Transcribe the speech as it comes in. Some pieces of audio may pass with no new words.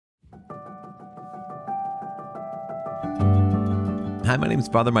Hi, my name is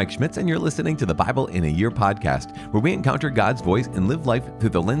Father Mike Schmitz, and you're listening to the Bible in a Year podcast, where we encounter God's voice and live life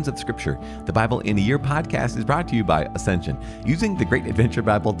through the lens of Scripture. The Bible in a Year podcast is brought to you by Ascension. Using the Great Adventure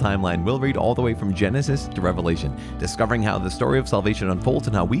Bible timeline, we'll read all the way from Genesis to Revelation, discovering how the story of salvation unfolds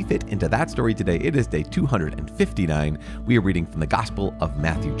and how we fit into that story today. It is day 259. We are reading from the Gospel of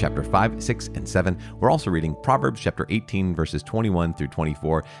Matthew, chapter 5, 6, and 7. We're also reading Proverbs chapter 18, verses 21 through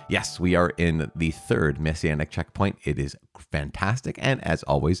 24. Yes, we are in the third Messianic checkpoint. It is fantastic. And as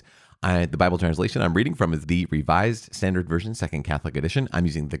always, the Bible translation I'm reading from is the Revised Standard Version, Second Catholic Edition. I'm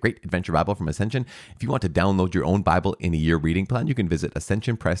using the Great Adventure Bible from Ascension. If you want to download your own Bible in a Year reading plan, you can visit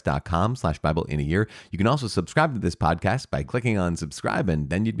ascensionpress.com/Bible in a Year. You can also subscribe to this podcast by clicking on subscribe,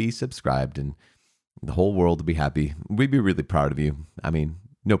 and then you'd be subscribed, and the whole world would be happy. We'd be really proud of you. I mean,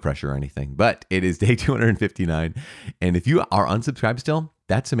 no pressure or anything, but it is day 259. And if you are unsubscribed still,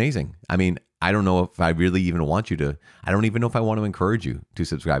 that's amazing. I mean, I don't know if I really even want you to. I don't even know if I want to encourage you to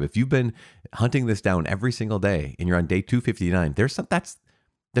subscribe. If you've been hunting this down every single day and you're on day 259, there's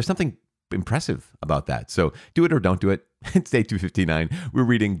something impressive about that. So do it or don't do it. It's day 259. We're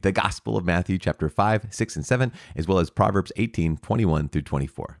reading the Gospel of Matthew, chapter 5, 6, and 7, as well as Proverbs 18, 21 through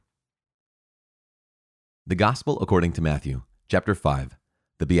 24. The Gospel according to Matthew, chapter 5,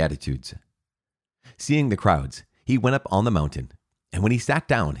 the Beatitudes. Seeing the crowds, he went up on the mountain. And when he sat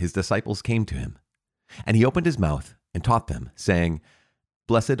down, his disciples came to him. And he opened his mouth and taught them, saying,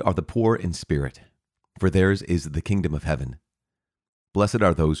 Blessed are the poor in spirit, for theirs is the kingdom of heaven. Blessed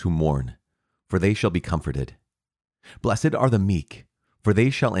are those who mourn, for they shall be comforted. Blessed are the meek, for they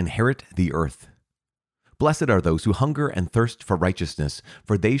shall inherit the earth. Blessed are those who hunger and thirst for righteousness,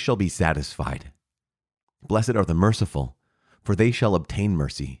 for they shall be satisfied. Blessed are the merciful, for they shall obtain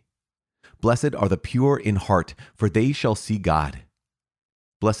mercy. Blessed are the pure in heart, for they shall see God.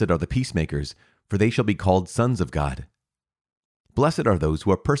 Blessed are the peacemakers, for they shall be called sons of God. Blessed are those who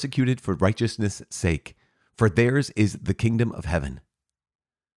are persecuted for righteousness' sake, for theirs is the kingdom of heaven.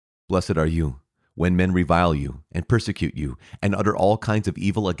 Blessed are you, when men revile you, and persecute you, and utter all kinds of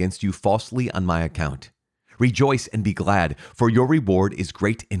evil against you falsely on my account. Rejoice and be glad, for your reward is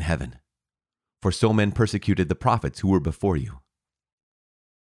great in heaven. For so men persecuted the prophets who were before you.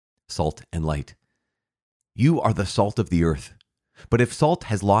 Salt and light. You are the salt of the earth. But if salt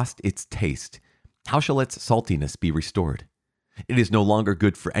has lost its taste, how shall its saltiness be restored? It is no longer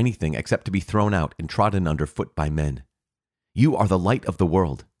good for anything except to be thrown out and trodden underfoot by men. You are the light of the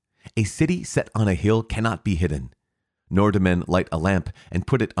world. A city set on a hill cannot be hidden. Nor do men light a lamp and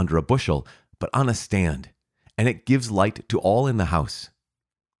put it under a bushel, but on a stand, and it gives light to all in the house.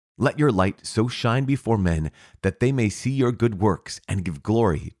 Let your light so shine before men that they may see your good works and give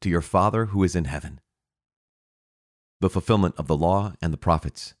glory to your Father who is in heaven. The fulfillment of the law and the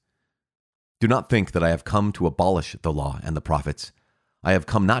prophets. Do not think that I have come to abolish the law and the prophets. I have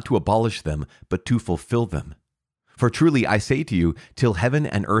come not to abolish them, but to fulfill them. For truly I say to you, till heaven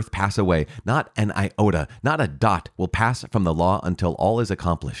and earth pass away, not an iota, not a dot will pass from the law until all is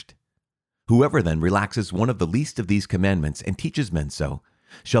accomplished. Whoever then relaxes one of the least of these commandments and teaches men so,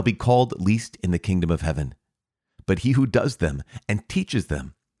 shall be called least in the kingdom of heaven. But he who does them and teaches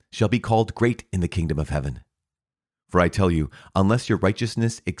them shall be called great in the kingdom of heaven. For I tell you, unless your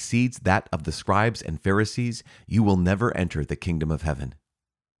righteousness exceeds that of the scribes and Pharisees, you will never enter the kingdom of heaven.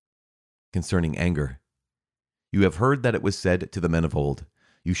 Concerning anger. You have heard that it was said to the men of old,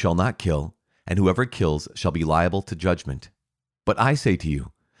 You shall not kill, and whoever kills shall be liable to judgment. But I say to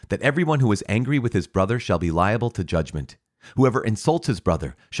you, that everyone who is angry with his brother shall be liable to judgment. Whoever insults his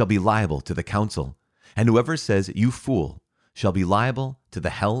brother shall be liable to the council, and whoever says, You fool, shall be liable to the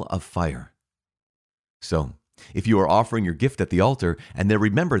hell of fire. So, if you are offering your gift at the altar, and there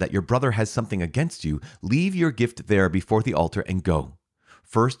remember that your brother has something against you, leave your gift there before the altar and go.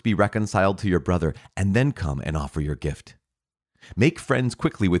 First be reconciled to your brother, and then come and offer your gift. Make friends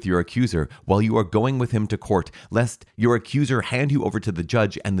quickly with your accuser while you are going with him to court, lest your accuser hand you over to the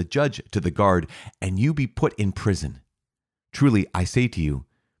judge, and the judge to the guard, and you be put in prison. Truly, I say to you,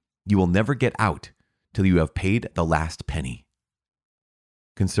 you will never get out till you have paid the last penny.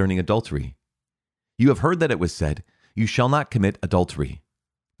 Concerning adultery. You have heard that it was said, You shall not commit adultery.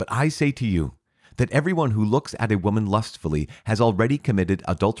 But I say to you, that everyone who looks at a woman lustfully has already committed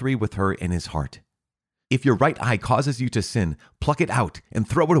adultery with her in his heart. If your right eye causes you to sin, pluck it out and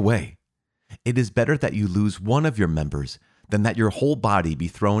throw it away. It is better that you lose one of your members than that your whole body be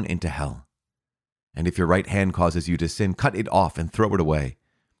thrown into hell. And if your right hand causes you to sin, cut it off and throw it away.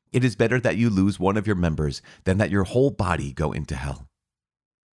 It is better that you lose one of your members than that your whole body go into hell.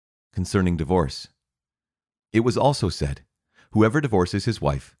 Concerning divorce. It was also said, Whoever divorces his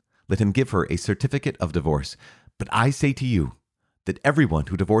wife, let him give her a certificate of divorce. But I say to you, that everyone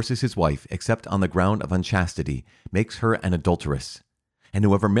who divorces his wife except on the ground of unchastity makes her an adulteress, and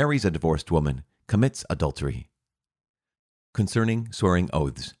whoever marries a divorced woman commits adultery. Concerning swearing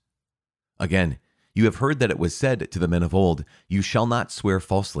oaths. Again, you have heard that it was said to the men of old, "You shall not swear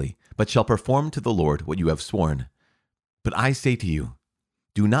falsely, but shall perform to the Lord what you have sworn." But I say to you,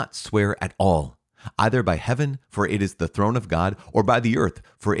 do not swear at all, either by heaven, for it is the throne of God, or by the earth,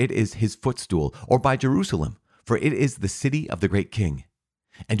 for it is his footstool, or by Jerusalem, for it is the city of the great King.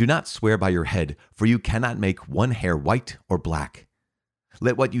 And do not swear by your head, for you cannot make one hair white or black.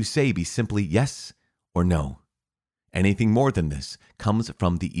 Let what you say be simply yes or no. Anything more than this comes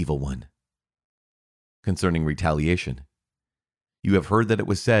from the evil one. Concerning retaliation. You have heard that it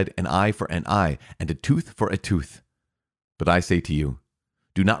was said, an eye for an eye, and a tooth for a tooth. But I say to you,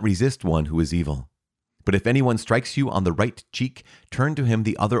 do not resist one who is evil. But if anyone strikes you on the right cheek, turn to him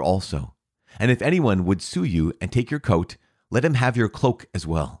the other also. And if anyone would sue you and take your coat, let him have your cloak as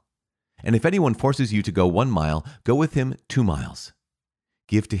well. And if anyone forces you to go 1 mile, go with him 2 miles.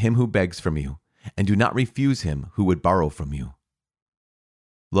 Give to him who begs from you, and do not refuse him who would borrow from you.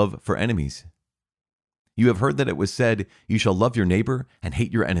 Love for enemies. You have heard that it was said, you shall love your neighbor and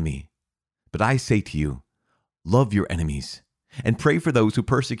hate your enemy. But I say to you, love your enemies, and pray for those who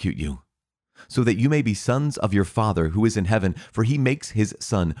persecute you, so that you may be sons of your Father who is in heaven, for he makes his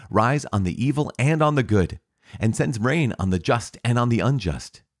sun rise on the evil and on the good, and sends rain on the just and on the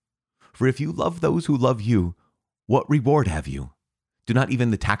unjust. For if you love those who love you, what reward have you? Do not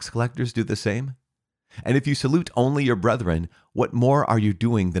even the tax collectors do the same? And if you salute only your brethren, what more are you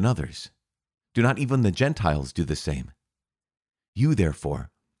doing than others? Do not even the Gentiles do the same? You, therefore,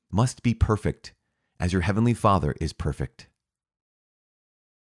 must be perfect, as your heavenly Father is perfect.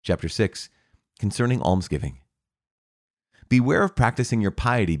 Chapter 6. Concerning almsgiving. Beware of practicing your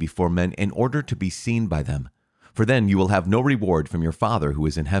piety before men in order to be seen by them, for then you will have no reward from your Father who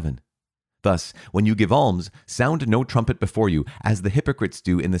is in heaven. Thus, when you give alms, sound no trumpet before you, as the hypocrites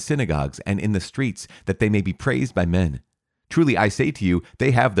do in the synagogues and in the streets, that they may be praised by men. Truly I say to you,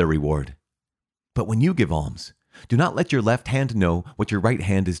 they have their reward. But when you give alms, do not let your left hand know what your right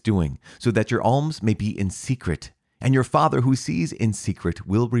hand is doing, so that your alms may be in secret, and your Father who sees in secret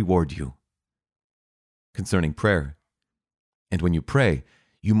will reward you. Concerning prayer. And when you pray,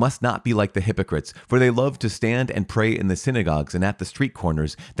 you must not be like the hypocrites, for they love to stand and pray in the synagogues and at the street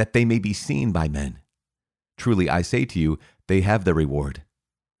corners, that they may be seen by men. Truly I say to you, they have their reward.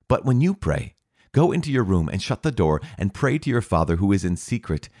 But when you pray, go into your room and shut the door and pray to your Father who is in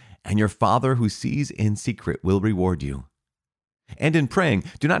secret, and your Father who sees in secret will reward you. And in praying,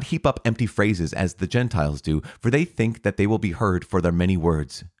 do not heap up empty phrases as the Gentiles do, for they think that they will be heard for their many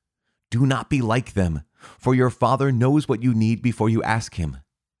words. Do not be like them, for your Father knows what you need before you ask him.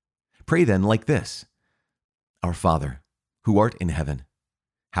 Pray then like this: Our Father, who art in heaven,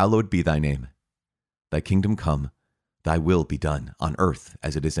 hallowed be thy name. Thy kingdom come, thy will be done, on earth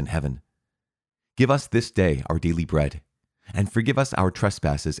as it is in heaven. Give us this day our daily bread, and forgive us our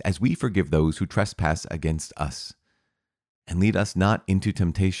trespasses as we forgive those who trespass against us. And lead us not into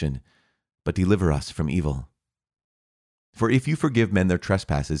temptation, but deliver us from evil. For if you forgive men their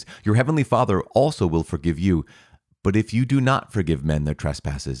trespasses, your heavenly Father also will forgive you. But if you do not forgive men their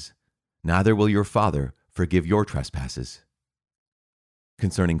trespasses, neither will your Father forgive your trespasses.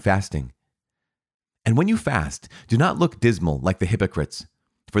 Concerning fasting. And when you fast, do not look dismal like the hypocrites,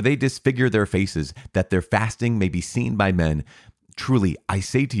 for they disfigure their faces, that their fasting may be seen by men. Truly, I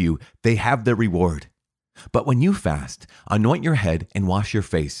say to you, they have their reward. But when you fast, anoint your head and wash your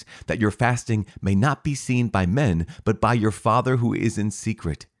face, that your fasting may not be seen by men, but by your Father who is in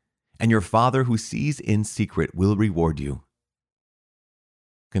secret. And your Father who sees in secret will reward you.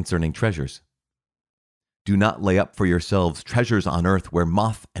 Concerning treasures. Do not lay up for yourselves treasures on earth where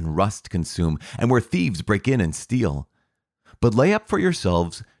moth and rust consume, and where thieves break in and steal. But lay up for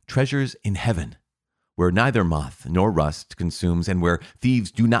yourselves treasures in heaven, where neither moth nor rust consumes, and where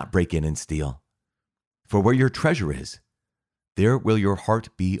thieves do not break in and steal. For where your treasure is, there will your heart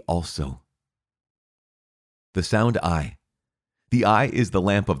be also. The sound eye. The eye is the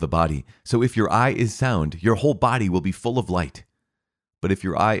lamp of the body, so if your eye is sound, your whole body will be full of light. But if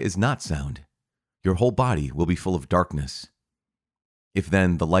your eye is not sound, your whole body will be full of darkness. If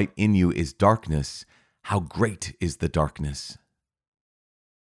then the light in you is darkness, how great is the darkness?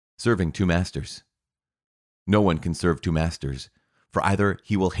 Serving 2 masters. No one can serve 2 masters, for either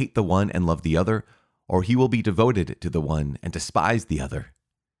he will hate the one and love the other, or he will be devoted to the one and despise the other.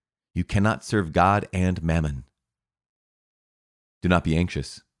 You cannot serve God and mammon. Do not be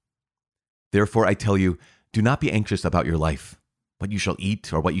anxious. Therefore I tell you, do not be anxious about your life, what you shall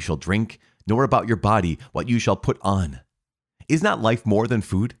eat or what you shall drink, nor about your body, what you shall put on. Is not life more than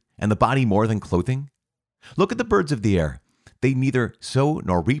food, and the body more than clothing? Look at the birds of the air. They neither sow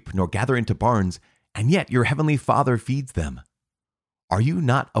nor reap nor gather into barns, and yet your heavenly Father feeds them. Are you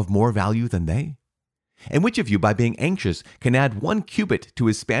not of more value than they? And which of you, by being anxious, can add 1 cubit to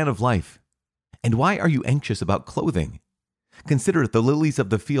his span of life? And why are you anxious about clothing? Consider the lilies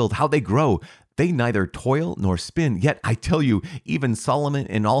of the field, how they grow. They neither toil nor spin. Yet I tell you, even Solomon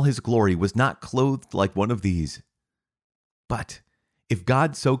in all his glory was not clothed like one of these. But if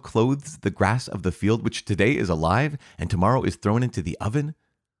God so clothes the grass of the field, which today is alive and tomorrow is thrown into the oven,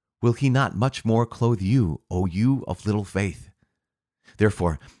 will he not much more clothe you, O you of little faith?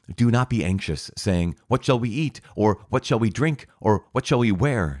 Therefore, do not be anxious, saying, what shall we eat? Or what shall we drink? Or what shall we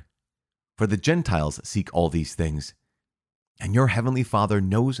wear? For the Gentiles seek all these things, and your heavenly Father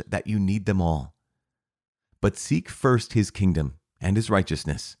knows that you need them all. But seek first his kingdom and his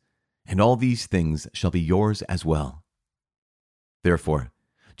righteousness, and all these things shall be yours as well. Therefore,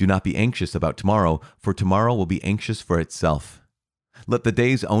 do not be anxious about tomorrow, for tomorrow will be anxious for itself. Let the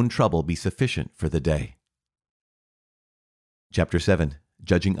day's own trouble be sufficient for the day. Chapter 7.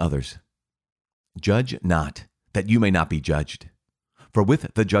 Judging others. Judge not, that you may not be judged. For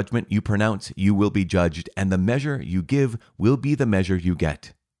with the judgment you pronounce, you will be judged, and the measure you give will be the measure you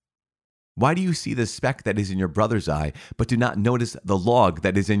get. Why do you see the speck that is in your brother's eye, but do not notice the log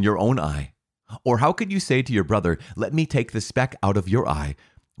that is in your own eye? Or how could you say to your brother, let me take the speck out of your eye,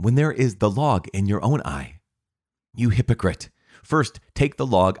 when there is the log in your own eye? You hypocrite! First, take the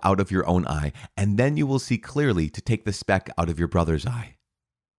log out of your own eye, and then you will see clearly to take the speck out of your brother's eye.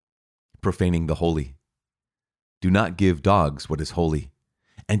 Profaning the holy. Do not give dogs what is holy,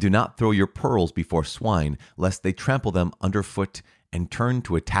 and do not throw your pearls before swine, lest they trample them underfoot and turn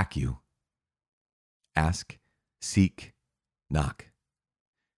to attack you. Ask, seek, knock.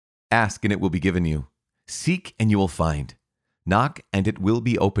 Ask, and it will be given you. Seek, and you will find. Knock, and it will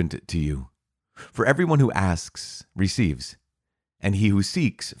be opened to you. For everyone who asks receives, and he who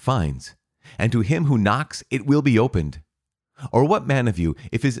seeks finds, and to him who knocks it will be opened. Or what man of you,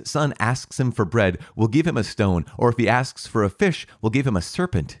 if his son asks him for bread, will give him a stone, or if he asks for a fish, will give him a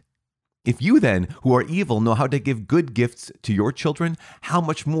serpent? If you then, who are evil, know how to give good gifts to your children, how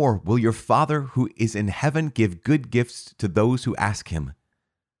much more will your Father who is in heaven give good gifts to those who ask him?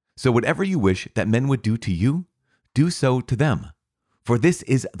 So whatever you wish that men would do to you, do so to them. For this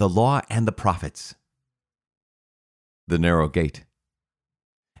is the law and the prophets. The narrow gate.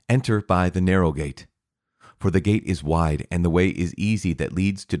 Enter by the narrow gate. For the gate is wide, and the way is easy that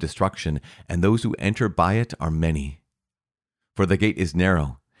leads to destruction, and those who enter by it are many. For the gate is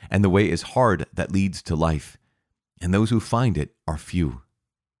narrow, and the way is hard that leads to life, and those who find it are few.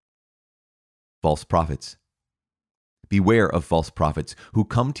 False prophets. Beware of false prophets, who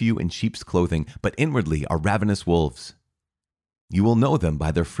come to you in sheep's clothing, but inwardly are ravenous wolves. You will know them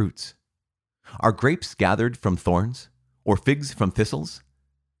by their fruits. Are grapes gathered from thorns, or figs from thistles?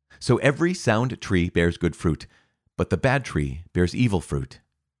 So every sound tree bears good fruit, but the bad tree bears evil fruit.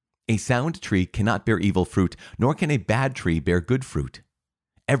 A sound tree cannot bear evil fruit, nor can a bad tree bear good fruit.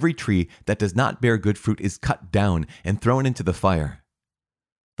 Every tree that does not bear good fruit is cut down and thrown into the fire.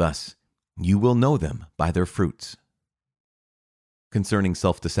 Thus, you will know them by their fruits. Concerning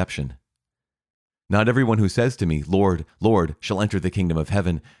self-deception. Not everyone who says to me, Lord, Lord, shall enter the kingdom of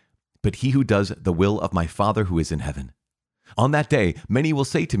heaven, but he who does the will of my Father who is in heaven. On that day, many will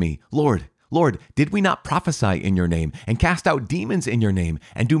say to me, Lord, Lord, did we not prophesy in your name, and cast out demons in your name,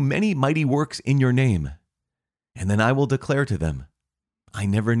 and do many mighty works in your name? And then I will declare to them, I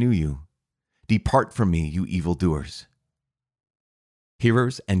never knew you. Depart from me, you evildoers.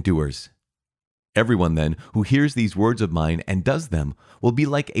 Hearers and doers. Everyone then who hears these words of mine and does them will be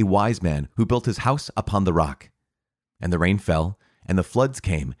like a wise man who built his house upon the rock. And the rain fell, and the floods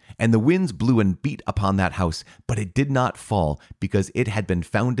came, and the winds blew and beat upon that house, but it did not fall, because it had been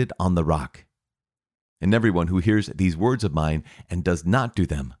founded on the rock. And everyone who hears these words of mine and does not do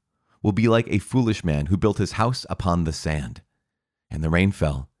them will be like a foolish man who built his house upon the sand. And the rain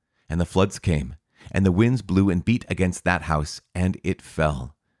fell, and the floods came, and the winds blew and beat against that house, and it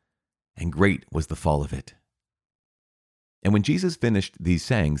fell. And great was the fall of it. And when Jesus finished these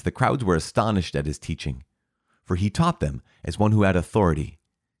sayings, the crowds were astonished at his teaching, for he taught them as one who had authority,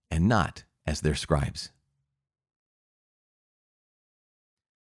 and not as their scribes.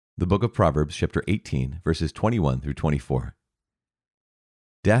 The book of Proverbs, chapter 18, verses 21 through 24.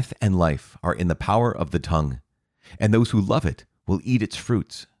 Death and life are in the power of the tongue, and those who love it will eat its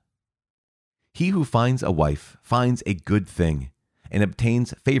fruits. He who finds a wife finds a good thing, and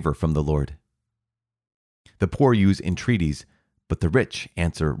obtains favor from the Lord. The poor use entreaties, but the rich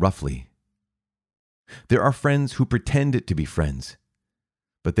answer roughly. There are friends who pretend to be friends,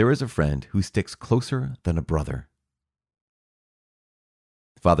 but there is a friend who sticks closer than a brother.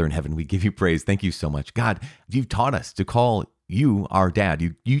 Father in heaven, we give you praise. Thank you so much. God, you've taught us to call you our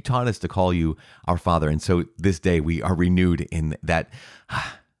dad. You taught us to call you our Father. And so this day we are renewed in that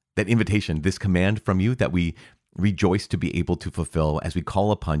invitation, this command from you that we rejoice to be able to fulfill as we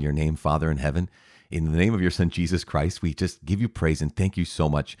call upon your name, Father in heaven. In the name of your Son, Jesus Christ, we just give you praise and thank you so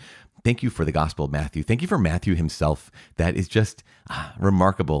much. Thank you for the Gospel of Matthew. Thank you for Matthew himself. That is just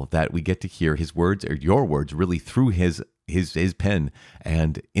remarkable that we get to hear his words, or your words, really through his pen.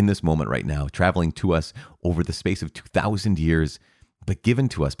 And in this moment right now, traveling to us over the space of 2,000 years, but given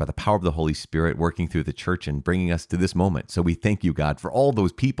to us by the power of the Holy Spirit working through the church and bringing us to this moment. So we thank you, God, for all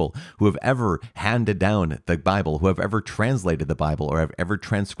those people who have ever handed down the Bible, who have ever translated the Bible, or have ever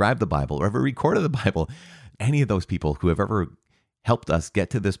transcribed the Bible, or ever recorded the Bible. Any of those people who have ever helped us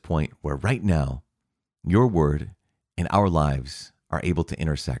get to this point where right now your word and our lives are able to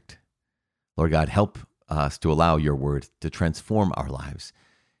intersect. Lord God, help us to allow your word to transform our lives.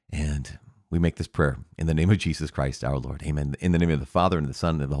 And we make this prayer in the name of Jesus Christ, our Lord. Amen. In the name of the Father and the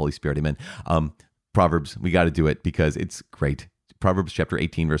Son and the Holy Spirit. Amen. Proverbs, we got to do it because it's great. Proverbs chapter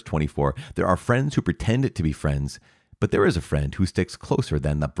 18, verse 24. There are friends who pretend to be friends, but there is a friend who sticks closer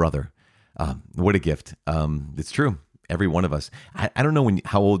than the brother. What a gift. It's true. Every one of us. I don't know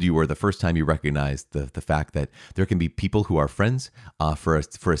how old you were the first time you recognized the fact that there can be people who are friends for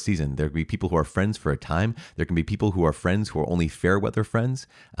a season. There can be people who are friends for a time. There can be people who are friends who are only fair weather friends.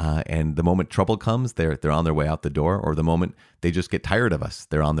 And the moment trouble comes, they're on their way out the door. Or the moment they just get tired of us,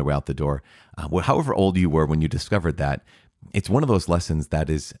 they're on their way out the door. However old you were when you discovered that, it's one of those lessons that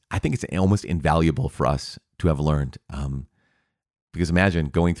is, I think it's almost invaluable for us to have learned. Because imagine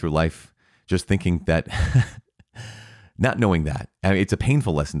going through life just thinking that... Not knowing that. I mean, it's a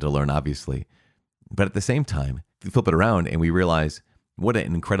painful lesson to learn, obviously. But at the same time, you flip it around and we realize what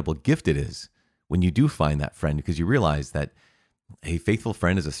an incredible gift it is when you do find that friend, because you realize that a faithful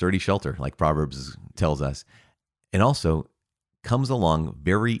friend is a sturdy shelter, like Proverbs tells us, and also comes along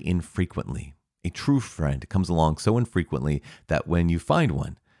very infrequently. A true friend comes along so infrequently that when you find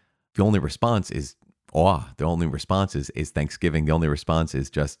one, the only response is awe. The only response is thanksgiving. The only response is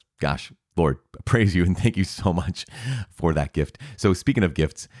just, gosh, Lord, praise you and thank you so much for that gift. So speaking of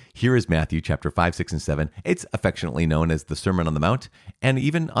gifts, here is Matthew chapter 5, 6, and 7. It's affectionately known as the Sermon on the Mount, and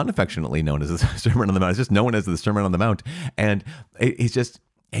even unaffectionately known as the Sermon on the Mount. It's just known as the Sermon on the Mount. And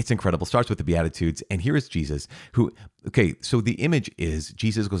it's incredible. Starts with the Beatitudes. And here is Jesus so the image is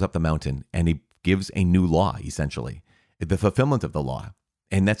Jesus goes up the mountain and he gives a new law, essentially, the fulfillment of the law.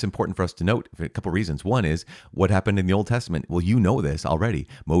 And that's important for us to note for a couple of reasons. One is what happened in the Old Testament. Well, you know this already.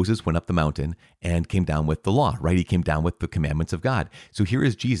 Moses went up the mountain and came down with the law, right? He came down with the commandments of God. So here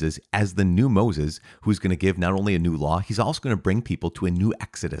is Jesus as the new Moses, who's going to give not only a new law, he's also going to bring people to a new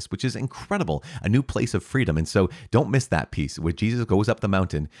Exodus, which is incredible, a new place of freedom. And so don't miss that piece. When Jesus goes up the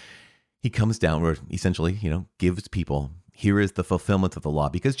mountain, he comes down where essentially, gives people, here is the fulfillment of the law.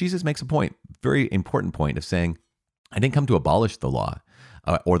 Because Jesus makes a point, very important point of saying, I didn't come to abolish the law.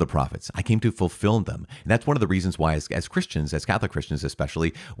 Or the prophets. I came to fulfill them. And that's one of the reasons why, as Christians, as Catholic Christians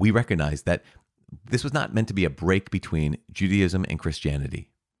especially, we recognize that this was not meant to be a break between Judaism and Christianity.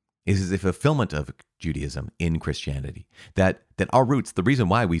 It is a fulfillment of Judaism in Christianity. That our roots, the reason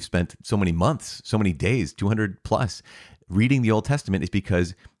why we've spent so many months, so many days, 200 plus, reading the Old Testament is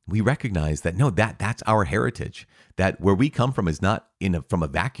because we recognize that, that's our heritage. That where we come from is not from a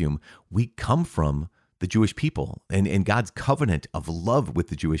vacuum. We come from the Jewish people and God's covenant of love with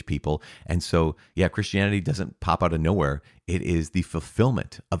the Jewish people. And so, Christianity doesn't pop out of nowhere. It is the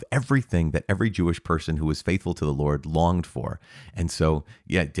fulfillment of everything that every Jewish person who was faithful to the Lord longed for. And so,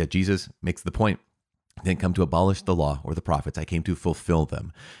 Jesus makes the point. I didn't come to abolish the law or the prophets. I came to fulfill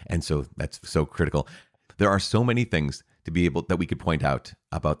them. And so that's so critical. There are so many things that we could point out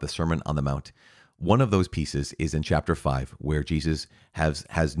about the Sermon on the Mount. One of those pieces is in chapter 5, where Jesus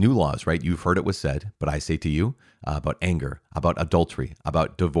has new laws, right? You've heard it was said, but I say to you, about anger, about adultery,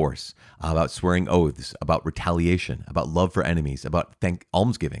 about divorce, about swearing oaths, about retaliation, about love for enemies, about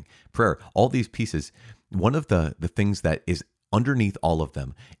almsgiving, prayer, all these pieces. One of the things that is underneath all of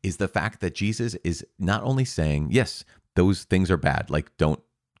them is the fact that Jesus is not only saying, yes, those things are bad, like don't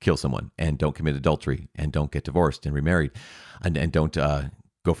kill someone and don't commit adultery and don't get divorced and remarried and don't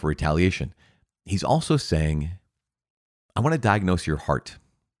go for retaliation. He's also saying, I want to diagnose your heart.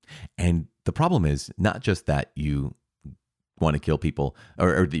 And the problem is not just that you want to kill people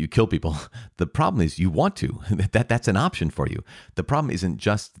or that you kill people. The problem is you want to. That's an option for you. The problem isn't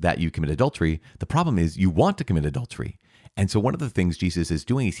just that you commit adultery. The problem is you want to commit adultery. And so one of the things Jesus is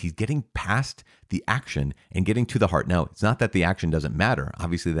doing is he's getting past the action and getting to the heart. Now, it's not that the action doesn't matter.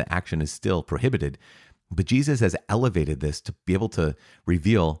 Obviously, the action is still prohibited. But Jesus has elevated this to be able to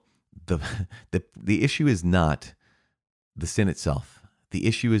reveal the issue is not the sin itself. The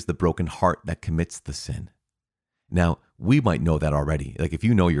issue is the broken heart that commits the sin. Now, we might know that already. Like if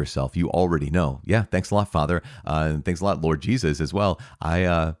you know yourself, you already know. Yeah, thanks a lot, Father. And thanks a lot, Lord Jesus, as well.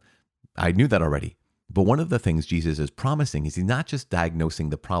 I knew that already. But one of the things Jesus is promising is he's not just diagnosing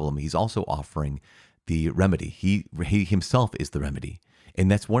the problem, he's also offering the remedy. He himself is the remedy. And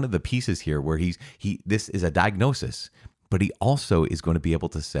that's one of the pieces here where this is a diagnosis, but he also is going to be able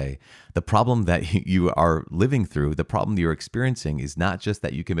to say the problem that you are living through, the problem you're experiencing is not just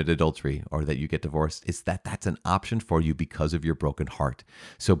that you commit adultery or that you get divorced. It's that that's an option for you because of your broken heart.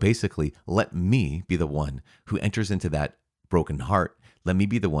 So basically, let me be the one who enters into that broken heart. Let me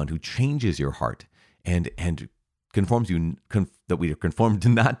be the one who changes your heart and conforms you, that we are conformed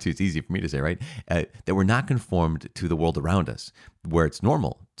not to, it's easy for me to say, right? That we're not conformed to the world around us, where it's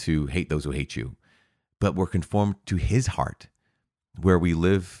normal to hate those who hate you, but we're conformed to his heart, where we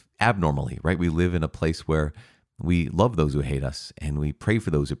live abnormally, right? We live in a place where we love those who hate us, and we pray for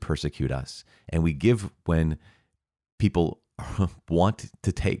those who persecute us, and we give when people want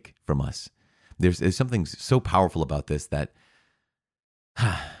to take from us. There's something so powerful about this that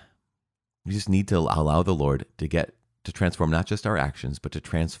we just need to allow the Lord to transform not just our actions, but to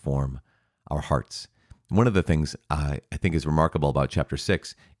transform our hearts. One of the things I think is remarkable about chapter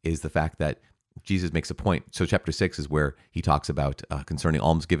 6 is the fact that Jesus makes a point. So chapter 6 is where he talks about concerning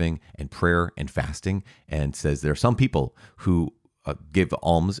almsgiving and prayer and fasting, and says there are some people who give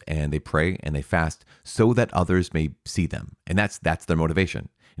alms and they pray and they fast so that others may see them. And that's their motivation.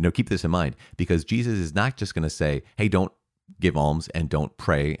 Keep this in mind, because Jesus is not just going to say, hey, don't give alms and don't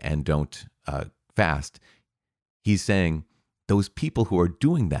pray and don't fast. He's saying those people who are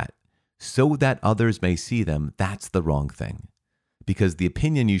doing that so that others may see them, that's the wrong thing. Because the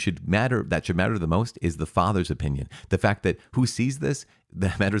opinion that should matter the most is the Father's opinion. The fact that who sees this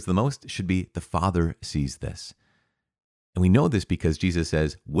that matters the most should be the Father sees this. And we know this because Jesus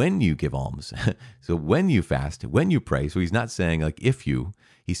says, when you give alms, so when you fast, when you pray. So he's not saying like if you,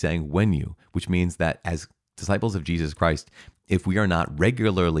 he's saying when you, which means that as disciples of Jesus Christ, if we are not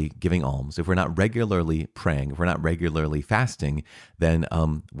regularly giving alms, if we're not regularly praying, if we're not regularly fasting, then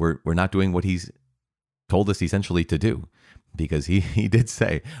we're not doing what he's told us essentially to do. Because he did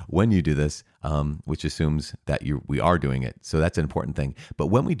say, when you do this, which assumes that we are doing it. So that's an important thing. But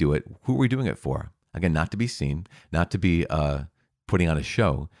when we do it, who are we doing it for? Again, not to be seen, not to be putting on a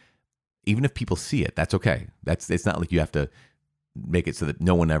show. Even if people see it, that's okay. It's not like you have to make it so that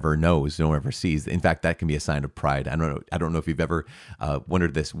no one ever knows, no one ever sees. In fact, that can be a sign of pride. I don't know if you've ever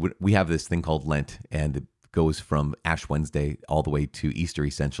wondered this. We have this thing called Lent, and it goes from Ash Wednesday all the way to Easter,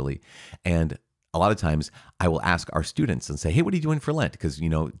 essentially. And a lot of times I will ask our students and say, hey, what are you doing for Lent? Because,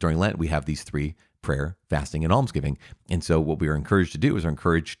 during Lent, we have these 3: prayer, fasting, and almsgiving. And so what we are encouraged to do is we're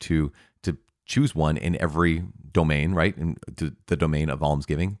encouraged to choose one in every domain, right? In the domain of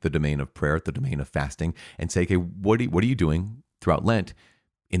almsgiving, the domain of prayer, the domain of fasting, and say, okay, what are you doing throughout Lent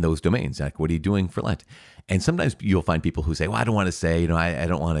in those domains? Like, what are you doing for Lent? And sometimes you'll find people who say, well, I don't want to say, I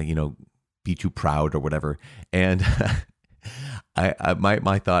don't want to, be too proud or whatever. And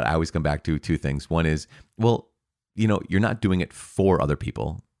my thought, I always come back to 2 things. One is, well, you're not doing it for other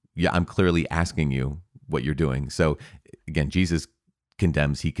people. Yeah, I'm clearly asking you what you're doing. So again, Jesus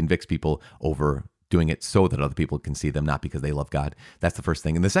he convicts people over doing it so that other people can see them, not because they love God. That's the first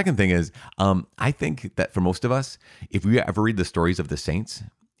thing. And the second thing is, I think that for most of us, if we ever read the stories of the saints,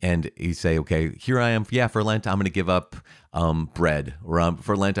 and you say, okay, here I am. Yeah, for Lent, I'm going to give up bread, or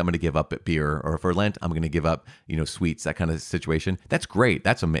for Lent, I'm going to give up beer, or for Lent, I'm going to give up, sweets, that kind of situation. That's great.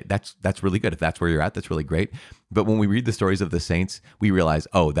 That's really good. If that's where you're at, that's really great. But when we read the stories of the saints, we realize,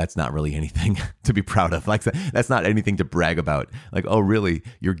 oh, that's not really anything to be proud of. Like that's not anything to brag about. Like, oh, really?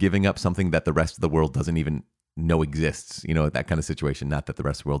 You're giving up something that the rest of the world doesn't even know exists. That kind of situation. Not that the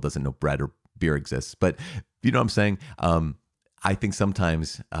rest of the world doesn't know bread or beer exists, but you know what I'm saying? I think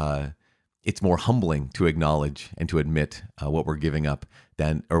sometimes it's more humbling to acknowledge and to admit what we're giving up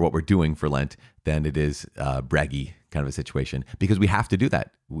or what we're doing for Lent than it is braggy kind of a situation, because we have to do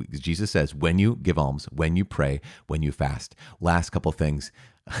that. Jesus says, when you give alms, when you pray, when you fast. Last couple things.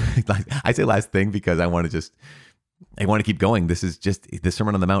 I say last thing because I want to keep going. This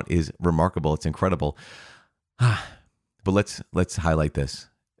Sermon on the Mount is remarkable. It's incredible. But let's highlight this.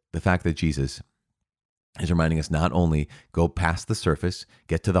 The fact that Jesus is reminding us not only go past the surface,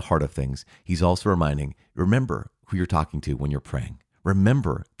 get to the heart of things. He's also remember who you're talking to when you're praying.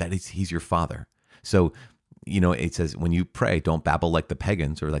 Remember that he's your Father. So It says, when you pray, don't babble like the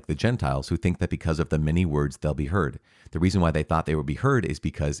pagans or like the Gentiles who think that because of the many words they'll be heard. The reason why they thought they would be heard is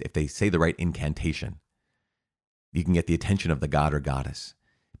because if they say the right incantation, you can get the attention of the god or goddess.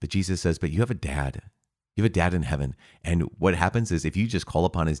 But Jesus says, but you have a dad. You have a dad in heaven. And what happens is if you just call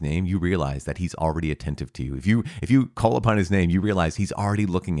upon his name, you realize that he's already attentive to you. If you call upon his name, you realize he's already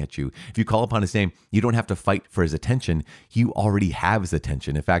looking at you. If you call upon his name, you don't have to fight for his attention. You already have his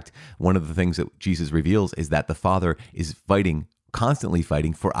attention. In fact, one of the things that Jesus reveals is that the Father is constantly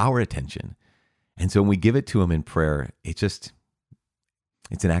fighting for our attention. And so when we give it to him in prayer, it's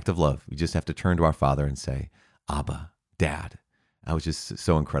an act of love. We just have to turn to our Father and say, Abba, Dad. That was just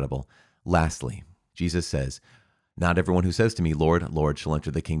so incredible. Lastly, Jesus says, not everyone who says to me, Lord, Lord, shall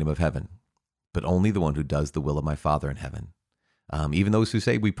enter the kingdom of heaven, but only the one who does the will of my Father in heaven. Even those who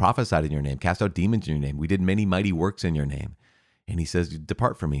say, we prophesied in your name, cast out demons in your name, we did many mighty works in your name. And he says,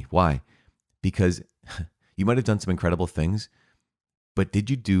 depart from me. Why? Because you might have done some incredible things, but did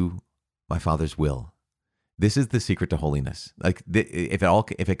you do my Father's will? This is the secret to holiness.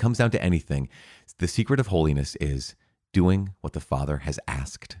 If it comes down to anything, the secret of holiness is doing what the Father has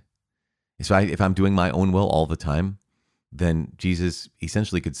asked. So if I'm doing my own will all the time, then Jesus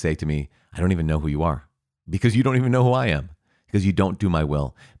essentially could say to me, I don't even know who you are because you don't even know who I am because you don't do my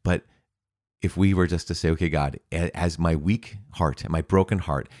will. But if we were just to say, okay, God, as my weak heart and my broken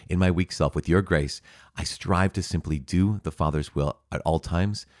heart in my weak self, with your grace, I strive to simply do the Father's will at all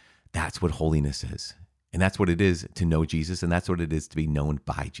times. That's what holiness is. And that's what it is to know Jesus. And that's what it is to be known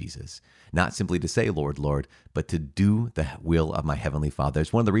by Jesus. Not simply to say, Lord, Lord, but to do the will of my Heavenly Father.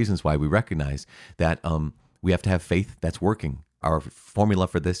 It's one of the reasons why we recognize that we have to have faith that's working. Our formula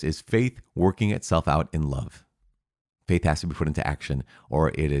for this is faith working itself out in love. Faith has to be put into action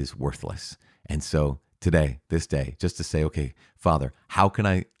or it is worthless. And so today, this day, just to say, okay, Father, how can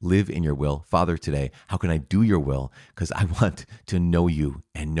I live in your will? Father, today, how can I do your will? Because I want to know you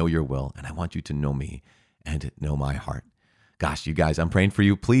and know your will. And I want you to know me and know my heart. Gosh, you guys, I'm praying for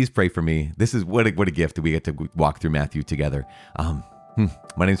you. Please pray for me. This is what a gift that we get to walk through Matthew together.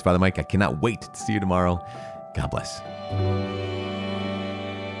 My name is Father Mike. I cannot wait to see you tomorrow. God bless.